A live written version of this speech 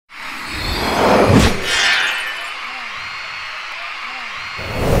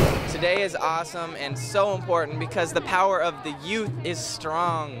day is awesome and so important because the power of the youth is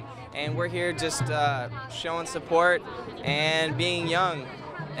strong, and we're here just showing support and being young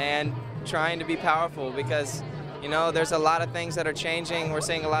and trying to be powerful because, you know, there's a lot of things that are changing. We're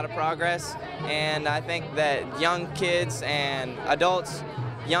seeing a lot of progress, and I think that young kids and adults,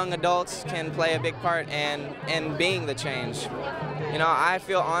 young adults can play a big part in being the change. You know, I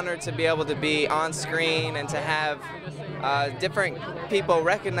feel honored to be able to be on screen and to have different people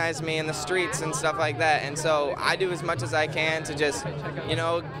recognize me in the streets and stuff like that. And so I do as much as I can to just, you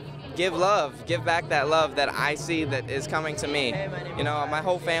know, give love, give back that love that I see that is coming to me. You know, my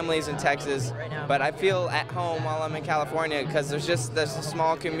whole family's in Texas, but I feel at home while I'm in California because there's just this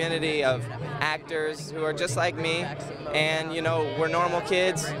small community of actors who are just like me, and, you know, we're normal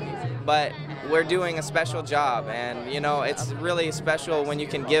kids, but we're doing a special job, and, you know, it's really special when you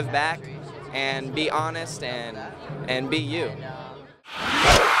can give back and be honest and be you.